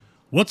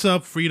What's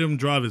up, freedom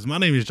drivers? My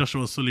name is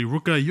Joshua Sully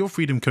Ruka, your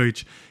freedom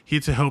coach,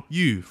 here to help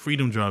you,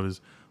 freedom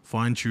drivers,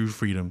 find true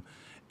freedom.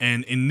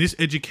 And in this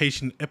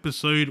education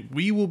episode,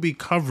 we will be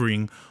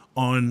covering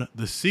on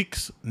the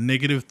 6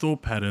 negative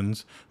thought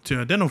patterns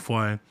to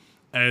identify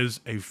as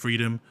a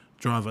freedom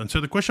driver. And so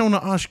the question I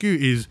want to ask you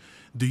is,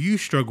 do you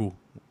struggle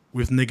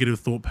with negative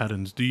thought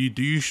patterns? Do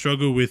you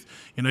struggle with,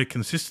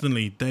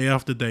 consistently, day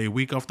after day,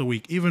 week after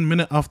week, even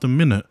minute after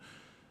minute?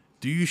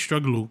 Do you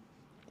struggle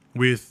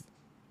with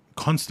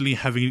constantly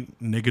having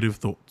negative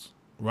thoughts,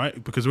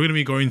 right? Because we're going to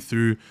be going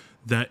through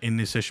that in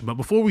this session. But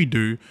before we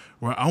do,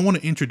 right, I want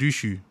to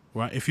introduce you,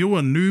 right? If you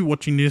are new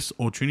watching this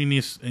or tuning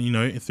this,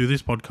 through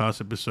this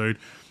podcast episode,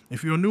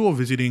 if you're new or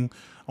visiting,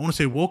 I want to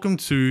say welcome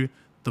to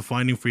the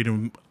Finding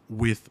Freedom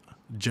with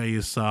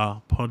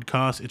JSR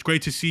podcast. It's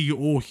great to see you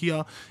all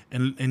here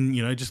and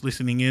just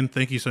listening in.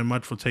 Thank you so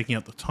much for taking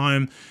out the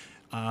time.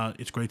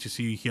 It's great to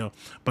see you here.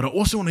 But I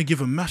also want to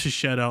give a massive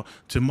shout out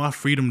to my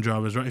freedom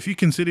drivers, right? If you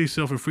consider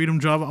yourself a freedom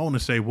driver, I want to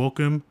say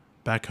welcome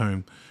back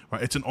home,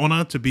 right? It's an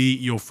honor to be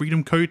your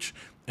freedom coach,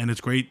 and it's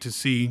great to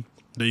see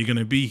that you're going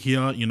to be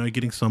here,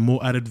 getting some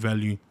more added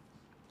value.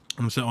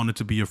 I'm so honored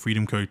to be your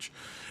freedom coach.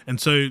 And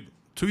so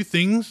 2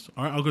 things,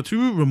 all right, I've got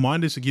 2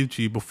 reminders to give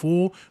to you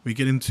before we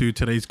get into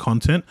today's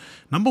content.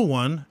 Number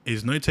 1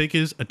 is note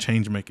takers are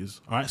change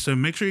makers. All right, so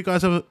make sure you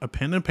guys have a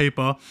pen and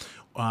paper,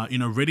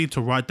 ready to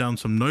write down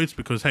some notes,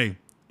 because hey,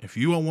 if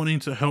you are wanting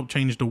to help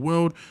change the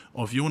world,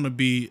 or if you want to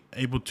be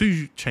able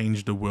to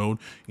change the world,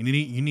 you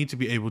need to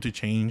be able to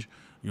change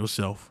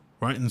yourself,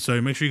 right? And so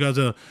make sure you guys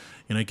are,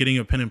 getting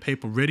your pen and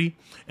paper ready.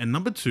 And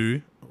number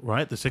 2,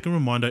 right, the second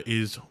reminder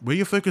is where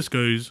your focus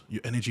goes,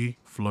 your energy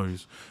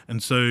flows.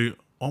 And so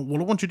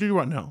what I want you to do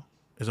right now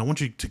is I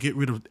want you to get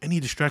rid of any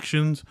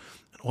distractions,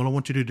 and all I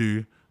want you to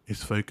do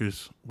is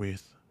focus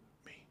with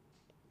me.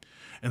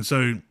 And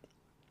so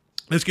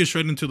let's get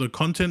straight into the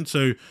content.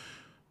 So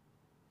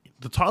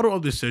the title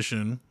of this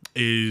session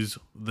is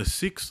the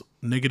 6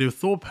 negative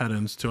thought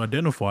patterns to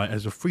identify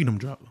as a freedom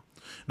driver.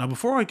 Now,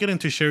 before I get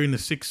into sharing the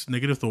 6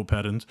 negative thought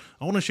patterns,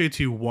 I want to share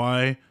to you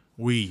why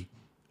we,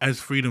 as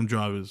freedom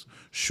drivers,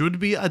 should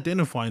be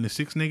identifying the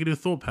 6 negative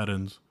thought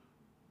patterns,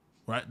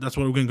 right? That's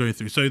what we're going to go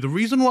through. So the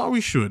reason why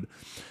we should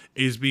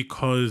is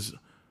because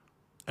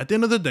at the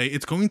end of the day,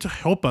 it's going to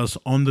help us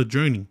on the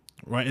journey,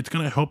 right? It's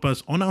going to help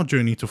us on our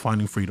journey to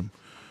finding freedom.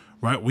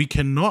 Right, we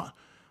cannot,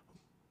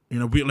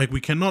 we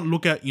cannot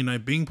look at,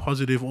 being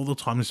positive all the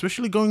time,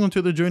 especially going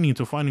onto the journey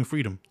to finding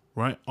freedom,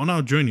 right? On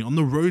our journey, on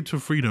the road to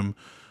freedom,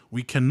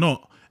 we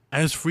cannot,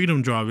 as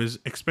freedom drivers,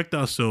 expect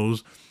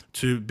ourselves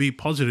to be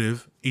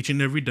positive each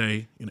and every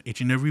day,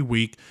 each and every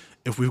week,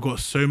 if we've got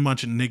so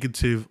much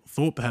negative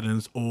thought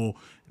patterns or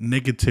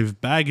negative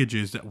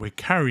baggages that we're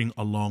carrying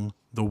along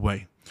the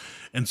way.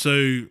 And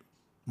so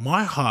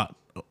my heart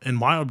and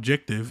my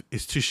objective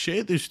is to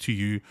share this to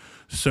you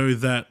so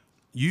that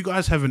you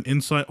guys have an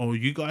insight, or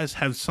you guys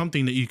have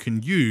something that you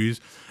can use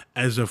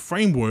as a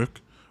framework,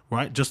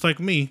 right? Just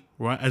like me,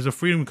 right? As a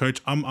freedom coach,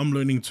 I'm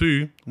learning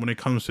too when it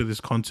comes to this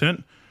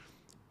content.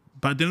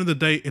 But at the end of the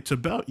day, it's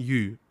about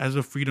you as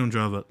a freedom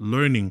driver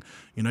learning,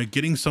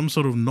 getting some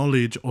sort of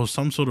knowledge or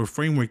some sort of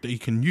framework that you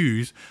can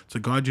use to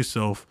guide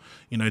yourself,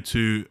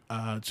 to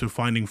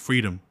finding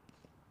freedom.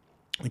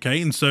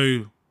 Okay, and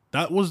so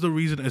that was the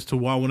reason as to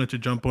why I wanted to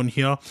jump on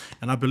here.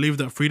 And I believe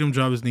that freedom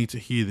drivers need to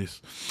hear this.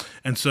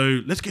 And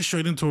so let's get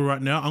straight into it right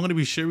now. I'm going to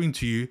be sharing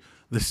to you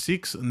the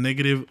 6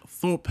 negative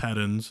thought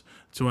patterns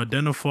to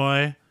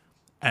identify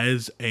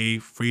as a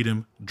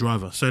freedom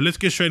driver. So let's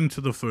get straight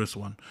into the first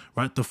one,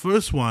 right? The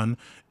first one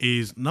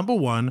is number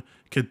 1,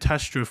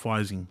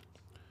 catastrophizing.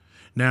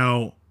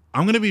 Now,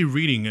 I'm going to be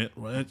reading it,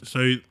 right?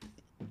 So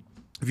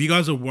if you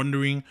guys are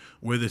wondering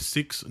where the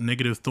 6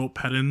 negative thought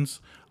patterns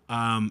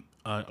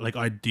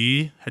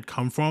idea had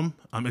come from,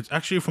 it's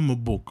actually from a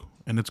book,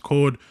 and it's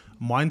called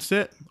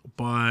Mindset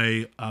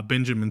by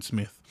Benjamin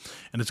Smith,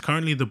 and it's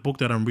currently the book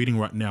that I'm reading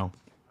right now.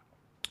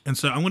 And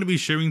so I'm going to be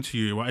sharing to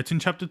you, right? It's in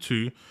chapter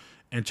 2,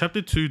 and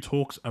chapter 2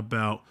 talks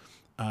about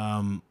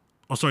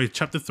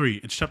chapter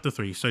 3. It's chapter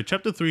 3. So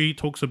chapter 3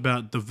 talks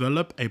about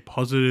develop a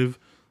positive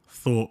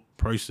thought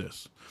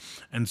process.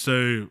 And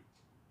so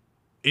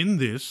in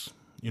this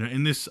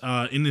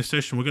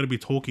session, we're going to be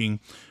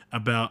talking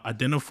about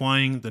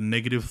identifying the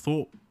negative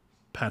thought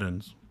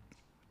patterns.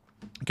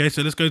 Okay,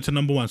 so let's go to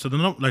number 1. So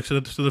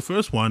the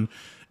first one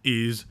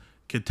is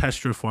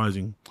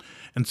catastrophizing.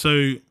 And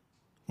so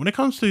when it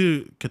comes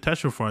to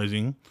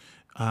catastrophizing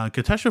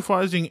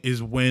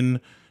is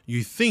when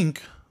you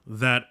think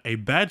that a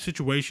bad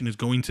situation is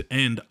going to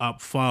end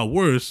up far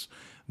worse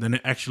than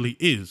it actually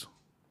is,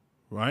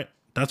 right?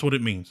 That's what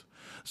it means.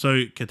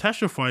 So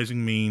catastrophizing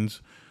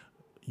means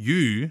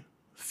you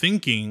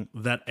thinking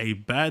that a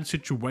bad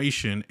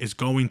situation is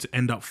going to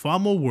end up far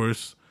more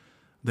worse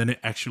than it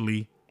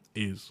actually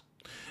is.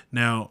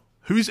 Now,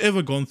 who's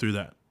ever gone through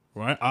that,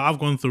 right? I've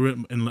gone through it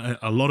in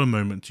a lot of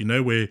moments,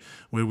 where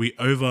we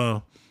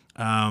over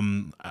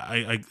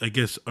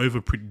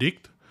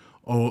predict,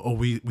 or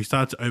we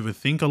start to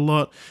overthink a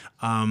lot,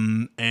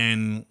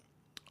 and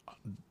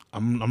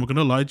I'm not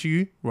gonna lie to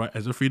you, right?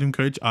 As a freedom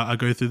coach, I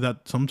go through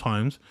that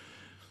sometimes,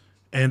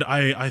 and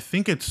I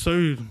think it's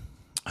so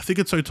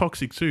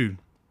toxic too.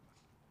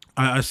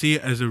 I see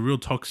it as a real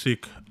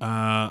toxic,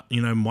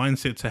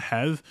 mindset to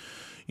have.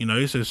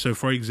 So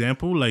for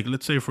example, like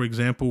let's say for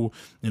example,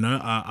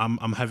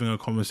 I'm having a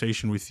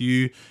conversation with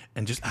you,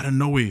 and just out of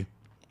nowhere,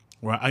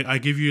 right? I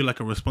give you like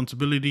a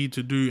responsibility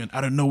to do, and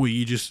out of nowhere,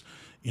 you just,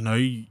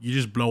 you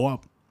just blow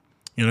up.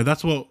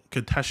 That's what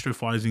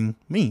catastrophizing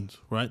means,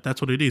 right?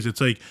 That's what it is. It's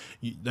like,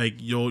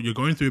 you're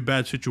going through a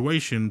bad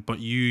situation, but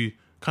you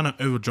kind of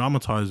over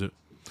dramatize it.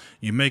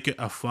 You make it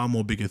a far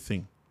more bigger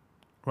thing,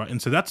 right?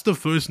 And so that's the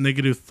first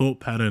negative thought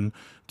pattern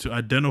to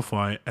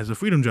identify as a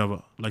freedom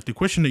driver. Like the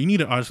question that you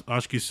need to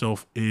ask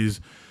yourself is,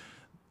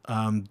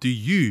 do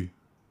you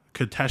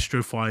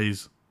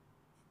catastrophize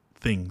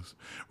things,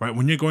 right?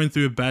 When you're going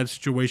through a bad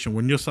situation,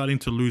 when you're starting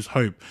to lose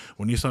hope,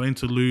 when you're starting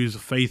to lose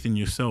faith in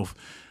yourself,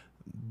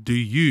 do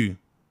you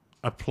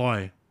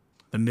apply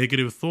the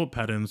negative thought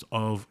patterns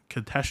of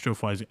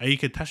catastrophizing? Are you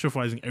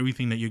catastrophizing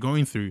everything that you're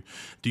going through?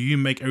 Do you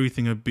make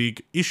everything a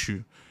big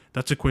issue?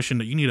 That's a question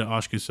that you need to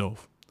ask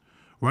yourself,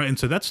 right? And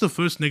so that's the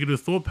first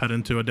negative thought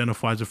pattern to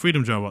identify as a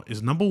freedom driver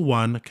is number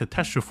one,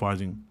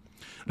 catastrophizing.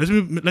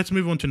 Let's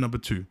move on to number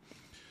two.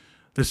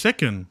 The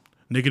second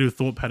negative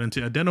thought pattern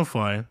to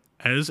identify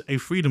as a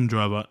freedom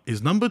driver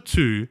is number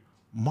two,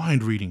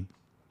 mind reading.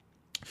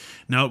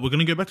 Now, we're going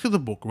to go back to the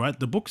book, right?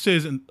 The book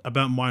says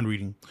about mind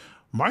reading.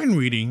 Mind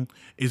reading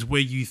is where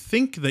you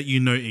think that you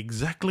know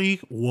exactly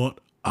what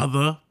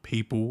other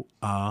people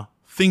are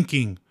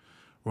thinking,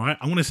 right?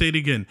 I'm going to say it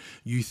again.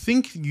 You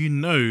think you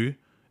know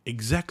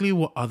exactly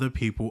what other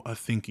people are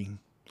thinking,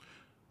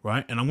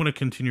 right? And I'm going to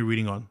continue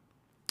reading on.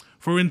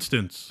 For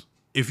instance,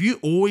 if you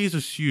always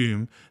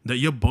assume that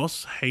your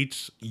boss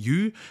hates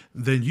you,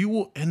 then you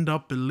will end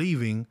up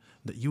believing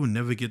that you will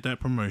never get that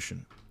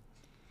promotion.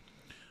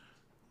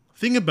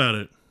 Think about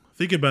it.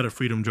 Think about it,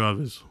 freedom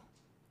drivers.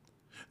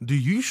 Do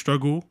you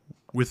struggle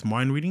with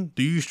mind reading?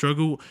 Do you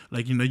struggle,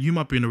 like, you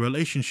might be in a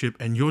relationship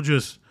and you're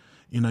just,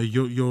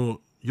 you're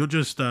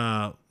just,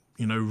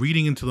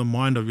 reading into the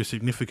mind of your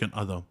significant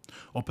other,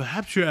 or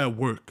perhaps you're at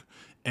work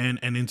and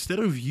instead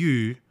of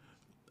you,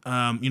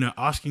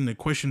 asking the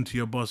question to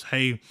your boss,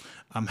 hey,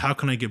 how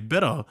can I get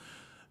better?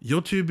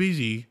 You're too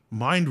busy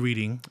mind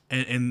reading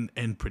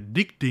and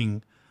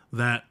predicting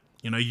that,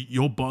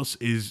 your boss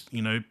is,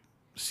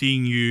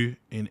 seeing you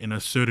in a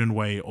certain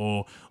way,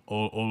 or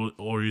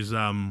is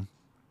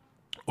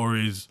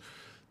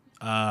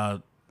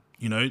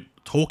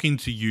talking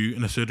to you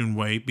in a certain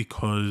way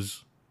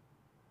because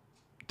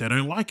they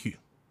don't like you.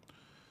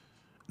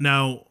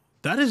 Now,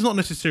 that is not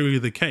necessarily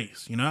the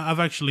case. I've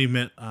actually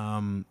met,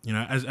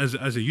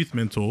 as a youth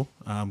mentor,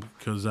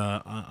 because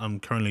I'm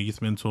currently a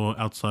youth mentor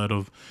outside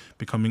of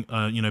becoming,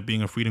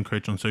 being a freedom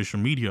coach on social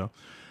media.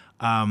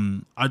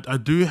 I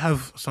do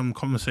have some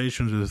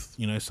conversations with,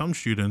 some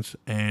students,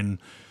 and,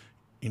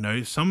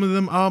 some of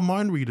them are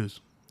mind readers.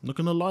 Not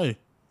gonna lie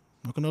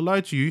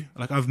to you.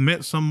 Like, I've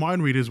met some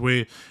mind readers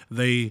where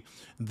they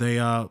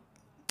are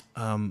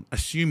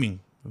assuming,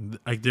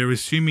 like, they're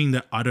assuming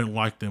that I don't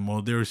like them,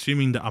 or they're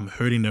assuming that I'm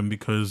hurting them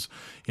because,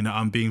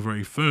 I'm being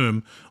very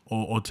firm,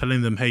 or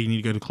telling them, hey, you need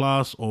to go to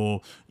class,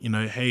 or,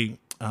 hey,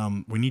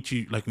 we need to,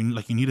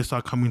 you need to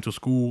start coming to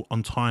school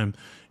on time,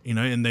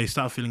 and they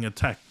start feeling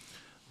attacked.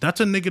 That's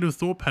a negative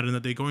thought pattern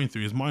that they're going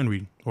through, is mind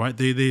reading, right?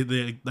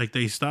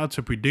 They start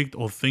to predict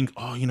or think,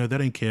 oh, they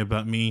don't care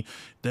about me.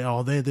 They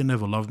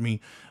never loved me.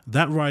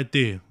 That right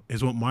there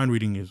is what mind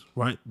reading is,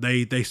 right?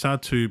 They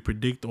start to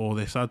predict, or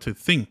they start to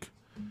think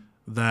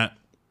that,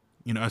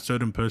 a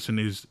certain person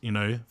is,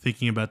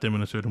 thinking about them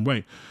in a certain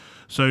way.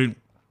 So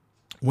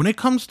when it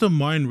comes to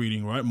mind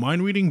reading, right?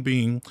 Mind reading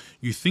being,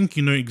 you think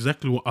you know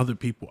exactly what other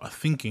people are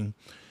thinking.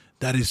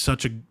 That is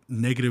such a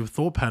negative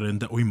thought pattern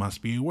that we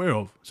must be aware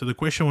of. So the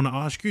question I want to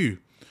ask you,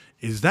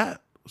 is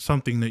that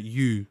something that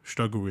you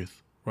struggle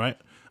with, right?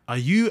 Are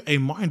you a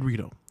mind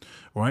reader,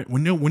 right?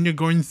 When you're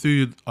going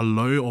through a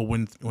low, or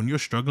when you're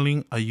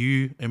struggling, are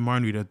you a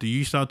mind reader? Do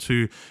you start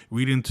to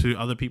read into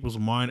other people's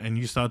mind, and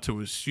you start to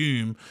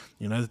assume,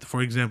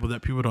 for example,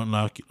 that people don't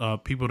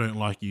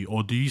like you?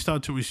 Or do you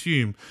start to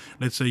assume,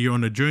 let's say you're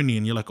on a journey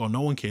and you're like, oh,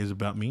 no one cares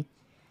about me,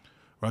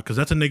 right? Because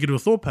that's a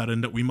negative thought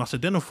pattern that we must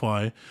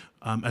identify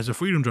as a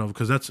freedom driver,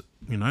 because that's,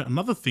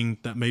 another thing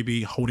that may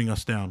be holding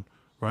us down,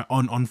 right,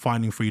 on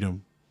finding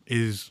freedom,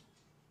 is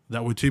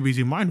that we're too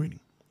busy mind reading.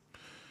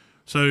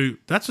 So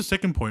that's the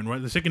second point,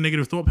 right? The second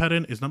negative thought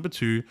pattern is number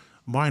two,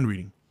 mind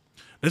reading.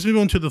 Let's move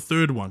on to the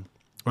third one,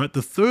 right?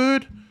 The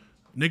third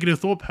negative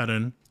thought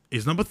pattern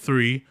is number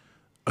three,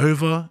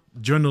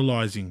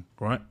 overgeneralizing,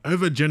 right?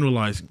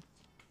 Overgeneralizing.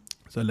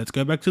 So let's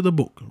go back to the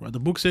book, right? The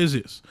book says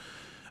this: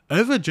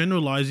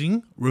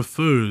 overgeneralizing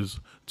refers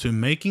to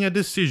making a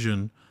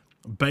decision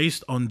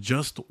based on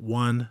just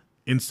one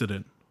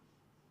incident.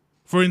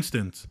 For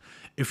instance,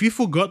 if you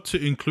forgot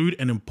to include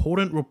an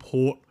important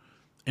report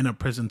in a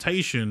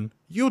presentation,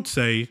 you'd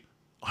say,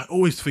 I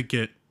always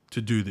forget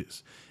to do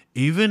this,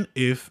 even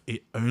if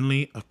it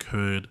only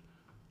occurred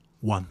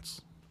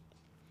once.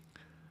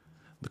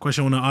 The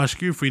question I want to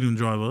ask you, freedom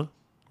driver,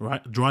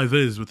 right?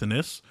 Drivers with an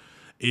S,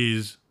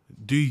 is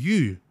do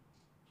you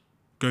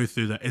go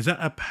through that? Is that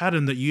a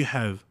pattern that you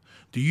have?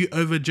 Do you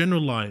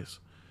overgeneralize?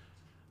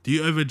 Do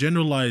you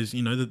overgeneralize,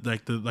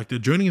 the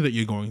journey that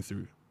you're going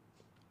through?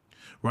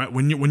 Right?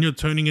 When you're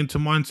turning into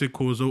mindset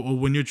calls, or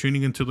when you're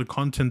tuning into the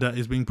content that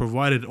is being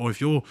provided, or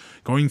if you're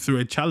going through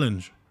a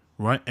challenge,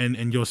 right?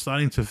 And you're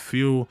starting to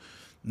feel,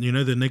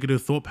 the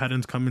negative thought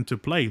patterns come into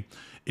play,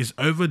 is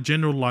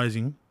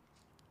overgeneralizing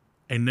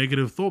a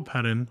negative thought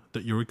pattern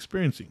that you're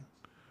experiencing,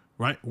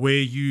 right?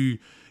 Where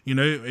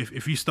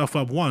if you stuff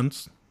up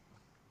once,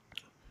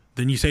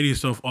 then you say to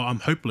yourself, oh, I'm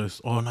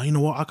hopeless. Oh, no, you know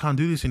what? I can't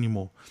do this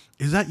anymore.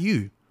 Is that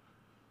you?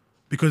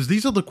 Because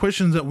these are the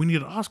questions that we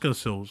need to ask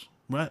ourselves,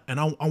 right? And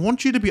I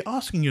want you to be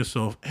asking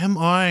yourself, am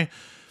I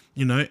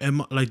a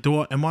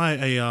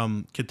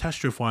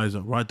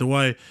catastrophizer, right? Do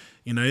I,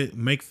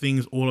 make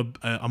things all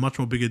a much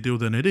more bigger deal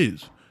than it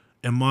is?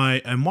 Am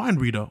I a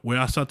mind reader where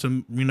I start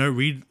to,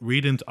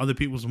 read into other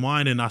people's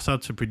mind, and I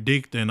start to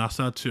predict, and I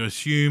start to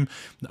assume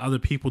that other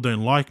people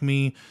don't like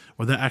me,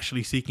 or they're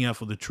actually seeking out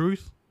for the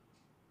truth?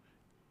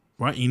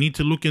 Right? You need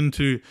to look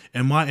into,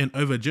 am I an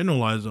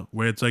overgeneralizer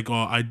where it's like, oh,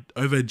 I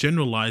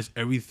overgeneralize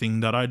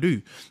everything that I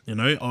do,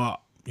 I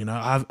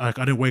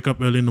didn't wake up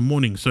early in the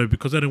morning. So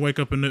because I didn't wake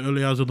up in the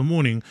early hours of the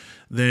morning,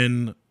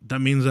 then that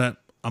means that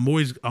I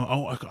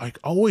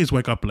always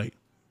wake up late.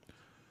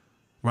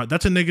 Right?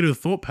 That's a negative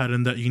thought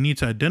pattern that you need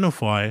to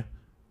identify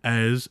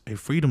as a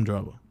freedom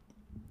driver.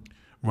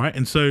 Right?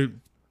 And so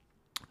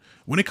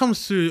when it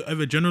comes to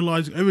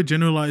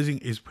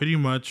overgeneralizing is pretty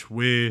much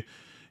where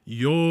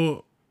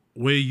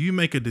you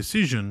make a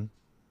decision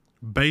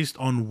based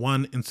on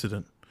one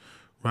incident,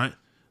 right?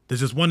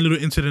 There's just one little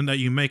incident that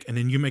you make, and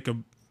then you make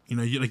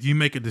you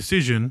make a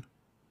decision,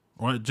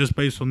 right, just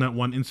based on that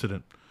one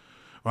incident,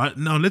 right?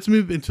 Now let's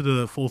move into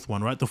the fourth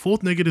one, right? The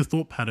fourth negative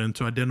thought pattern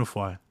to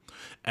identify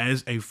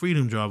as a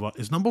freedom driver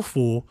is number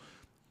 4,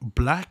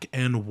 black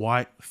and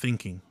white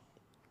thinking,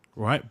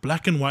 right?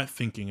 Black and white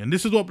thinking. And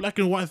this is what black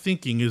and white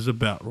thinking is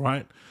about,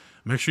 right?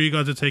 Make sure you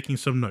guys are taking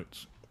some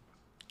notes.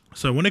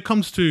 So when it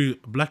comes to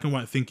black and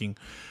white thinking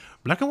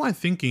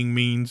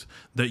means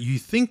that you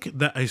think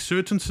that a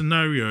certain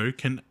scenario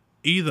can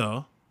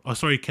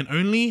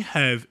only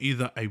have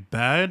either a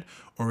bad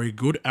or a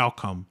good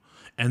outcome,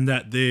 and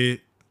that there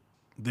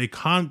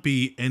can't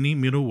be any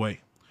middle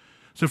way.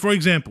 So for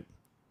example,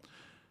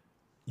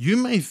 you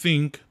may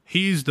think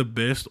he is the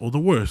best or the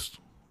worst.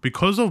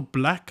 Because of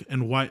black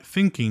and white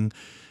thinking,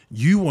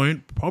 you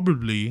won't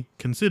probably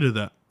consider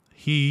that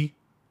he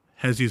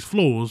has his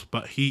flaws,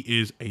 but he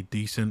is a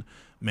decent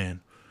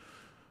man.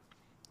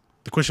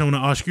 The question I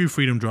want to ask you,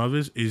 freedom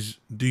drivers, is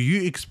do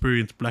you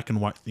experience black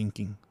and white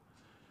thinking?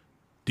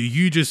 Do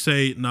you just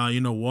say, nah,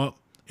 you know what?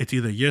 It's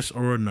either yes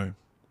or a no.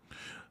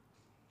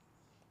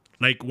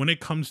 Like when it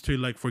comes to,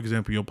 like, for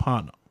example, your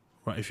partner,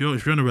 right? If you're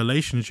in a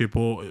relationship,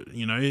 or,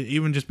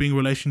 even just being a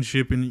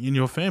relationship in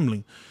your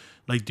family,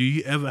 like, do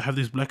you ever have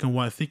this black and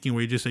white thinking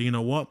where you just say, you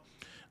know what?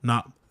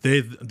 Nah,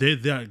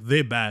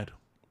 they're bad.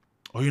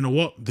 Or you know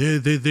what?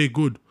 They're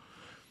good.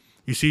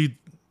 You see,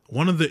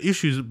 one of the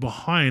issues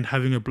behind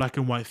having a black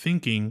and white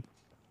thinking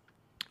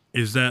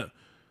is that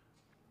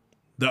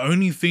the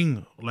only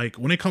thing, like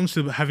when it comes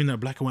to having that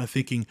black and white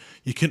thinking,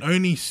 you can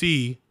only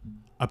see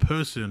a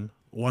person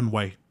one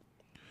way,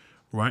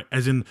 right?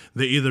 As in,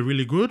 they're either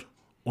really good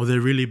or they're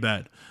really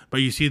bad.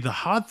 But you see, the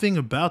hard thing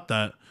about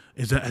that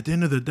is that at the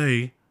end of the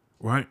day,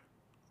 right,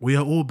 we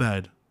are all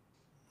bad,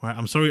 right?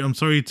 I'm sorry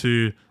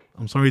to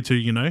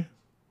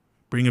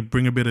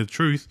bring a bit of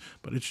truth,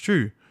 but it's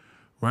true,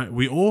 right?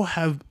 We all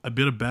have a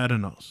bit of bad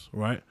in us,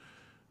 right?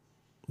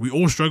 We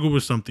all struggle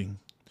with something.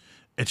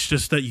 It's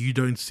just that you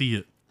don't see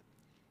it,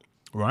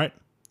 right?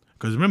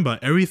 Because remember,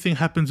 everything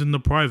happens in the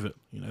private.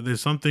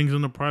 There's some things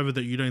in the private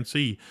that you don't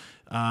see,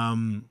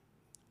 in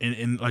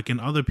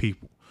other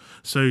people.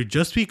 So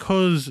just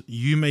because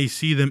you may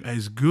see them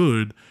as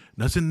good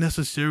doesn't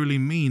necessarily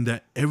mean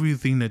that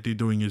everything that they're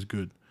doing is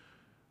good,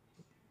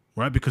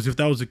 right? Because if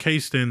that was the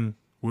case, then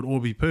we'd all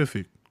be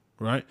perfect,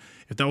 right?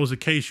 If that was the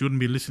case, you wouldn't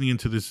be listening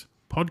into this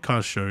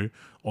podcast show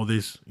or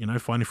this,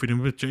 Finding Freedom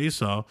with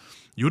JSR.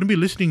 You wouldn't be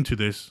listening to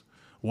this.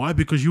 Why?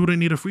 Because you wouldn't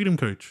need a freedom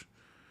coach,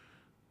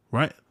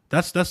 right?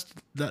 That's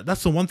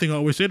the one thing I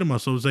always say to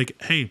myself is like,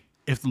 hey,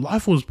 if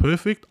life was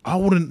perfect, I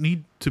wouldn't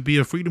need to be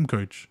a freedom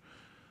coach.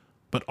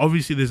 But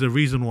obviously there's a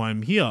reason why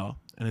I'm here,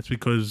 and it's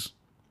because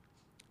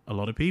a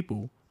lot of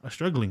people are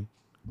struggling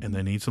and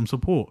they need some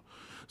support.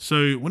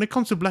 So when it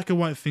comes to black and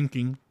white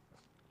thinking,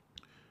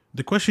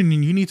 the question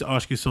you need to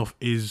ask yourself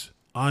is,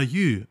 are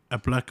you a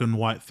black and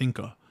white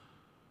thinker,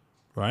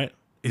 right?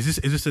 Is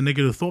this a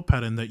negative thought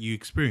pattern that you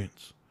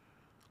experience?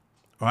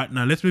 All right,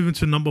 now let's move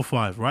into number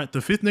 5, right? The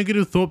 5th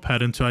negative thought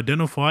pattern to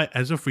identify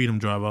as a freedom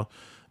driver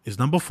is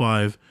number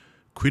 5,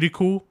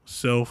 critical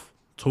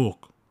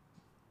self-talk,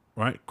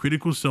 right?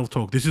 Critical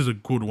self-talk. This is a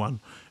good one,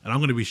 and I'm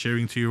going to be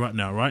sharing to you right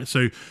now, right?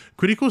 So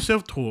critical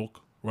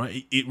self-talk,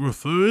 right? It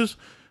refers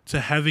to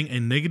having a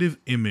negative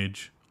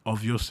image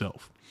of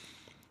yourself.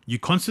 You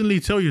constantly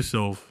tell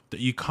yourself that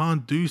you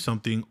can't do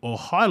something or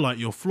highlight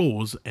your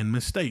flaws and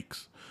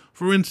mistakes.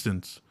 For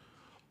instance,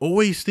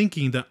 always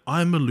thinking that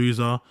I'm a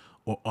loser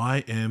or I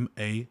am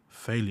a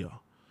failure.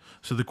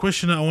 So the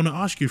question that I want to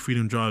ask you,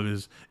 Freedom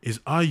Drivers, is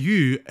are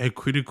you a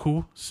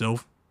critical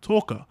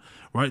self-talker,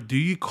 right? Do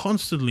you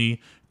constantly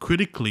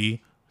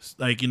critically,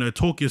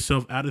 talk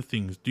yourself out of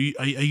things?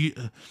 Are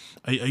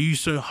you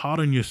so hard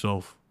on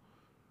yourself,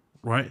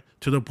 right?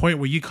 To the point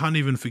where you can't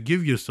even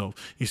forgive yourself.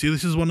 You see,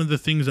 this is one of the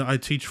things that I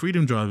teach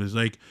Freedom Drivers.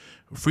 Like,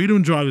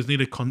 Freedom Drivers need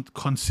to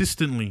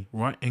consistently,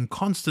 right, and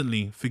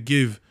constantly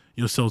forgive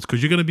yourselves,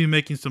 because you're going to be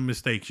making some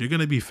mistakes. You're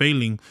going to be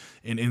failing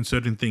in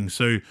certain things.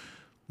 So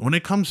when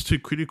it comes to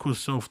critical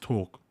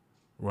self-talk,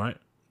 right,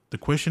 the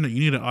question that you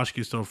need to ask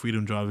yourself,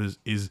 Freedom Drivers,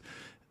 is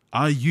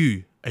are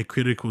you a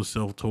critical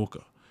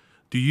self-talker?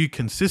 Do you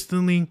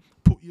consistently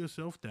put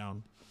yourself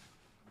down?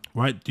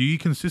 Right? Do you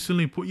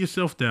consistently put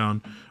yourself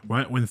down,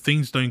 right, when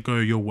things don't go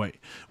your way?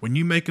 When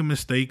you make a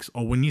mistake,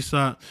 or when you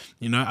start,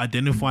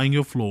 identifying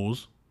your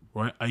flaws,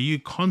 right? Are you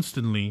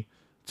constantly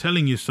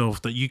telling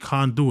yourself that you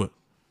can't do it?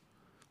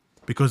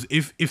 Because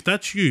if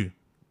that's you,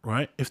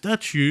 right? If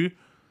that's you,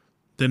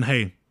 then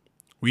hey,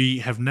 we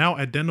have now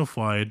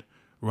identified,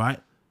 right,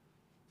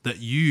 that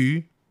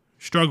you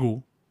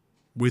struggle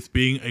with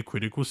being a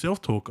critical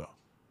self-talker.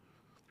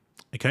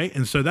 Okay,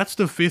 and so that's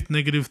the fifth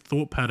negative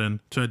thought pattern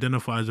to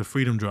identify as a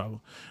freedom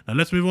driver. Now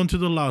let's move on to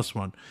the last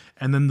one.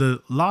 And then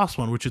the last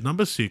one, which is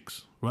number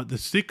 6, right? The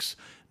sixth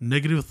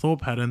negative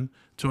thought pattern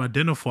to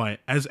identify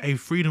as a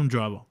freedom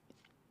driver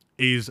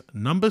is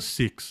number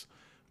 6,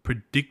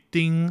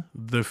 predicting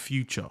the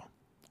future,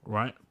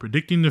 right?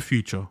 Predicting the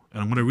future.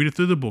 And I'm going to read it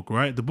through the book,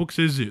 right? The book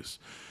says this,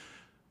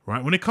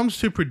 right? When it comes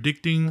to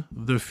predicting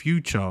the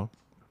future,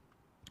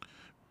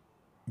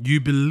 you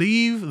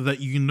believe that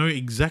you know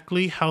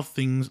exactly how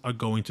things are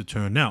going to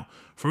turn out.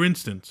 For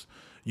instance,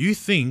 you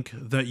think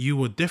that you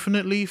will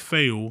definitely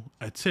fail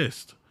a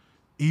test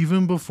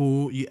even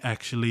before you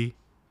actually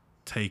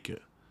take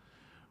it,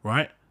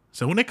 right?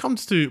 So when it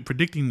comes to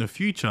predicting the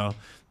future,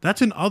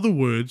 that's, in other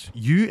words,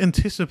 you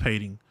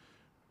anticipating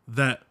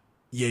that,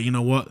 yeah, you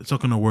know what, it's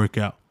not going to work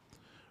out,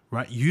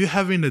 right? You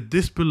having a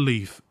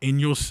disbelief in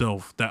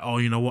yourself that, oh,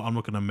 you know what, I'm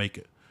not going to make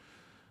it.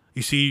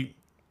 You see,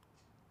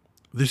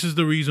 this is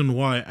the reason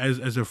why,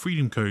 as a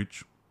freedom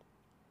coach,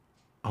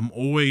 I'm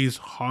always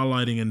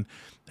highlighting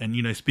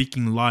and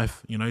speaking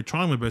life,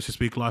 trying my best to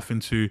speak life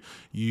into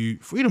you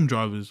freedom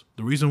drivers.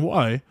 The reason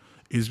why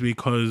is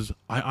because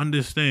I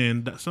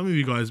understand that some of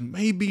you guys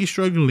may be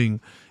struggling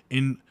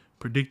in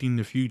predicting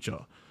the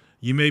future.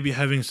 You may be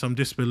having some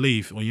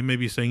disbelief, or you may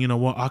be saying, you know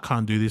what, I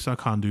can't do this, I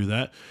can't do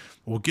that.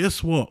 Well,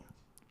 guess what?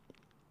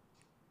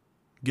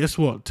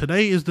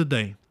 Today is the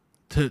day.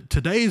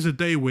 Today is a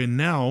day where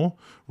now,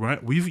 right,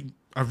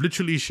 I've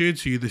literally shared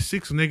to you the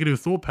 6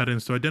 negative thought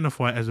patterns to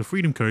identify as a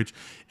freedom coach.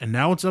 And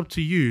now it's up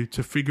to you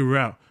to figure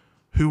out,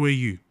 who are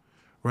you,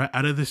 right?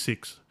 Out of the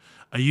 6,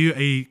 are you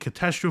a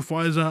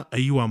catastrophizer? Are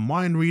you a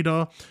mind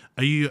reader?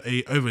 Are you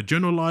a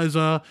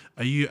overgeneralizer?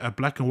 Are you a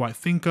black and white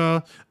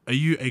thinker? Are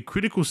you a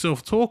critical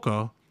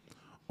self-talker?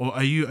 Or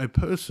are you a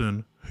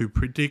person who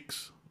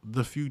predicts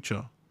the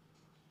future?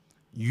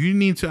 You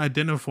need to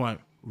identify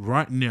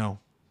right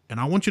now.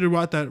 And I want you to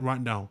write that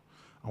right now.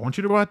 I want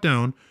you to write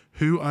down,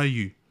 who are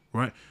you?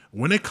 Right?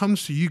 When it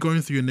comes to you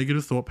going through your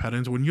negative thought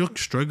patterns, when you're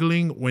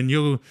struggling, when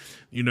you're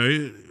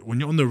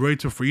on the road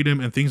to freedom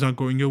and things aren't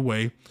going your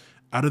way,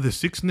 out of the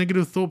 6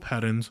 negative thought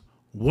patterns,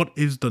 what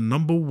is the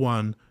number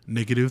 1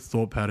 negative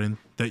thought pattern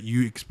that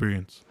you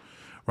experience?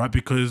 Right?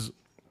 Because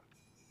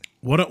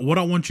what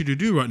I want you to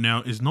do right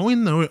now is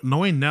knowing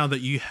now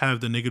that you have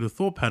the negative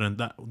thought pattern,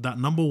 that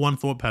number 1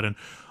 thought pattern,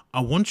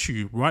 I want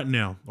you right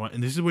now, right?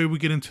 And this is where we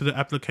get into the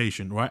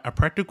application, right? A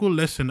practical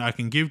lesson I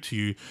can give to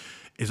you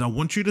is I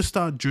want you to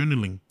start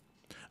journaling.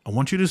 I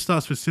want you to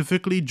start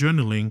specifically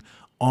journaling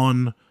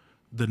on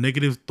the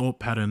negative thought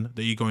pattern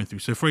that you're going through.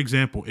 So for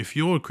example, if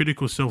you're a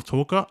critical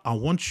self-talker, I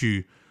want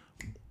you,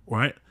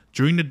 right,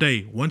 during the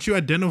day, once you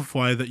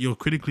identify that you're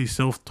critically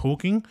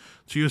self-talking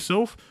to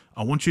yourself,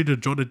 I want you to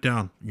jot it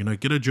down,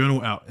 get a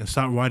journal out and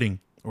start writing,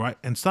 right?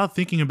 And start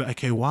thinking about,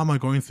 okay, why am I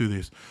going through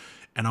this?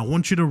 And I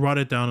want you to write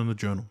it down in the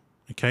journal,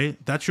 okay?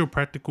 That's your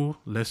practical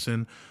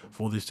lesson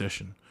for this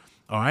session,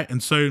 all right?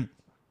 And so,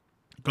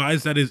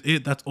 guys, that is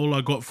it. That's all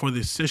I got for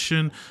this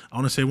session. I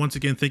want to say once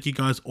again, thank you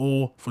guys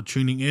all for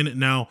tuning in.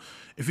 Now,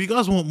 if you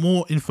guys want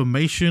more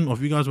information, or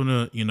if you guys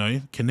want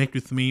to, connect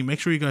with me, make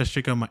sure you guys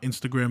check out my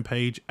Instagram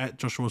page at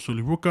Joshua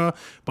Suli Ruka.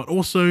 But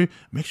also,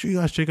 make sure you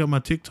guys check out my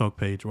TikTok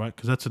page, right?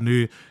 Because that's a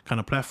new kind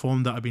of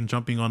platform that I've been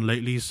jumping on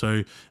lately.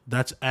 So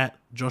that's at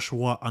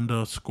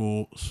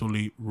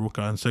Joshua_Suli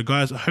Ruka. And so,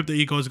 guys, I hope that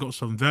you guys got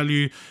some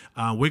value.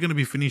 We're going to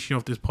be finishing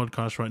off this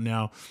podcast right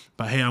now.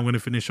 But hey, I'm going to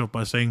finish off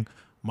by saying,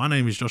 my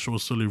name is Joshua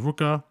Suli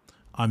Ruka.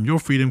 I'm your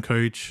freedom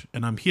coach,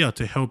 and I'm here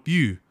to help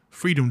you,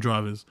 freedom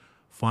drivers,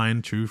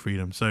 find true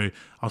freedom. So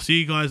I'll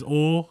see you guys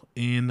all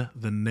in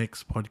the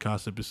next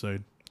podcast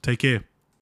episode. Take care.